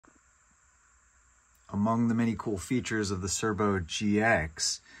Among the many cool features of the Cerbo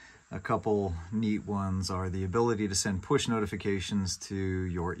GX, a couple neat ones are the ability to send push notifications to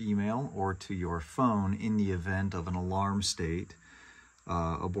your email or to your phone in the event of an alarm state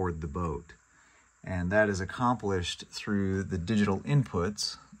aboard the boat. And that is accomplished through the digital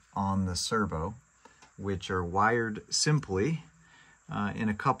inputs on the Cerbo, which are wired simply in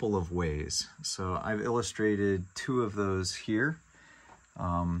a couple of ways. So I've illustrated two of those here.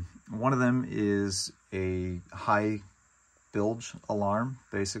 One of them is a high bilge alarm,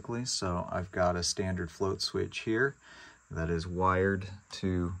 basically. So I've got a standard float switch here that is wired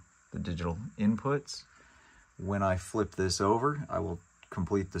to the digital inputs. When I flip this over, I will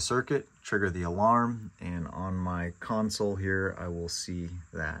complete the circuit, trigger the alarm, and on my console here, I will see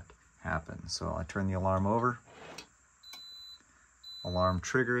that happen. So I turn the alarm over, alarm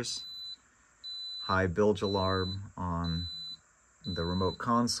triggers, high bilge alarm on the remote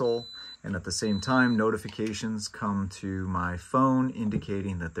console, and at the same time notifications come to my phone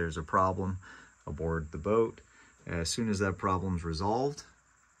indicating that there's a problem aboard the boat. As soon as that problem's resolved,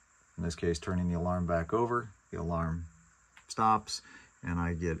 in this case turning the alarm back over, the alarm stops and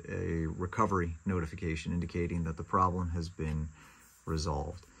I get a recovery notification indicating that the problem has been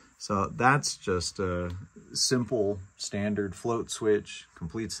resolved. So that's just a simple standard float switch,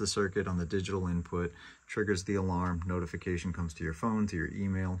 completes the circuit on the digital input, triggers the alarm, notification comes to your phone, to your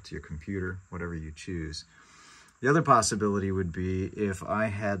email, to your computer, whatever you choose. The other possibility would be if I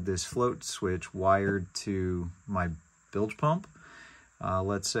had this float switch wired to my bilge pump,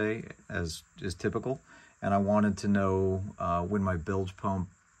 let's say, as is typical, and I wanted to know when my bilge pump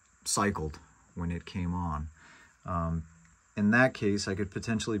cycled, when it came on. In that case, I could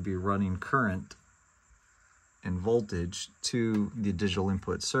potentially be running current and voltage to the digital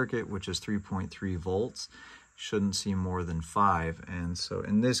input circuit, which is 3.3 volts. Shouldn't see more than 5. And so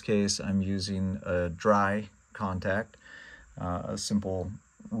in this case, I'm using a dry contact, a simple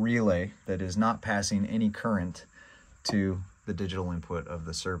relay that is not passing any current to the digital input of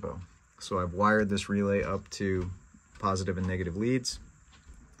the Cerbo. So I've wired this relay up to positive and negative leads,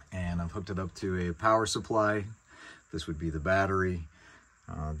 and I've hooked it up to a power supply. This would be the battery.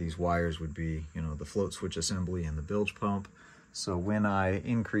 These wires would be, the float switch assembly and the bilge pump. So when I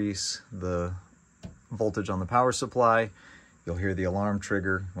increase the voltage on the power supply, you'll hear the alarm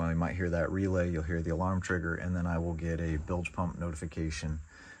trigger. Well, you might hear that relay, you'll hear the alarm trigger, and then I will get a bilge pump notification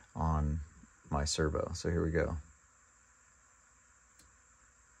on my Cerbo. So here we go.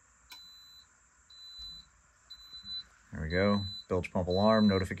 There we go, bilge pump alarm.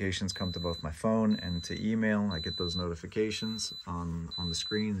 Notifications come to both my phone and to email. I get those notifications on the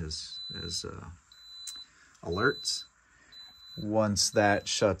screen as alerts. Once that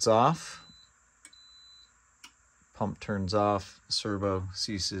shuts off, pump turns off, Cerbo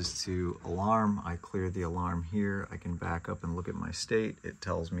ceases to alarm. I clear the alarm here. I can back up and look at my state. It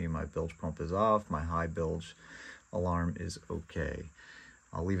tells me my bilge pump is off, my high bilge alarm is okay.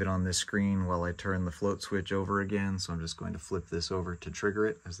 I'll leave it on this screen while I turn the float switch over again. So I'm just going to flip this over to trigger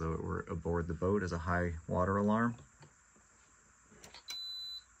it as though it were aboard the boat as a high water alarm.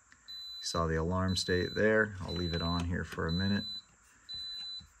 You saw the alarm state there. I'll leave it on here for a minute.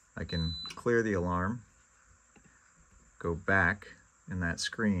 I can clear the alarm, go back in that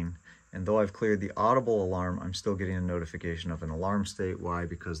screen, and though I've cleared the audible alarm, I'm still getting a notification of an alarm state. Why?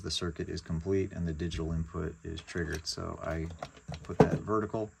 Because the circuit is complete and the digital input is triggered. So I put that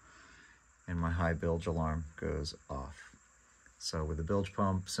vertical and my high bilge alarm goes off. So with the bilge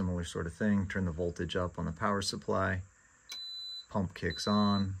pump, similar sort of thing, turn the voltage up on the power supply, pump kicks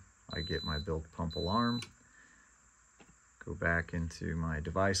on, I get my bilge pump alarm, go back into my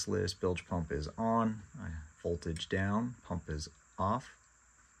device list, bilge pump is on, voltage down, pump is off,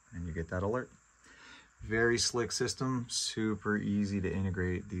 and you get that alert. Very slick system, super easy to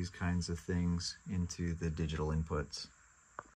integrate these kinds of things into the digital inputs.